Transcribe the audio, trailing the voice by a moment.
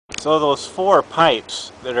So those 4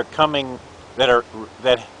 pipes that are coming,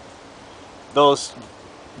 those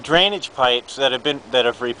drainage pipes that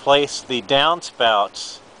have replaced the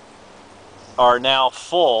downspouts are now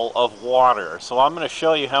full of water. So I'm going to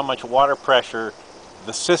show you how much water pressure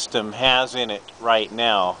the system has in it right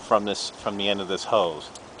now from the end of this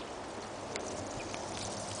hose.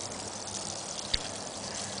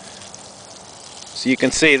 So you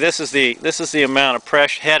can see this is the amount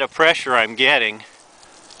of head of pressure I'm getting.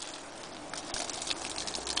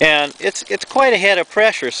 And it's quite a head of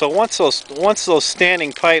pressure. So once those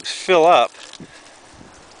standing pipes fill up,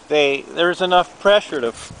 there's enough pressure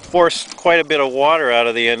to force quite a bit of water out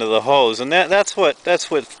of the end of the hose, and that's what this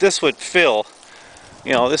would fill.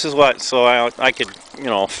 You know, this is what, so I could, you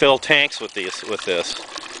know, fill tanks with this,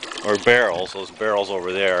 or barrels, those barrels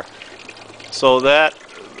over there. So those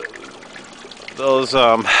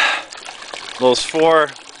 4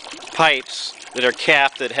 pipes that are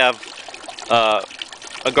capped that have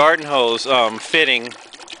a garden hose fitting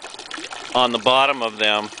on the bottom of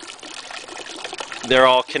them, they're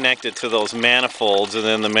all connected to those manifolds, and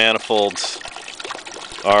then the manifolds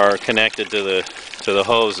are connected to the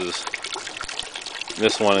hoses.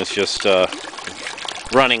 This one is just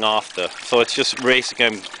running off so it's just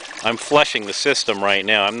basically I'm flushing the system right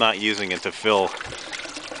now. I'm not using it to fill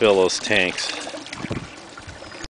those tanks.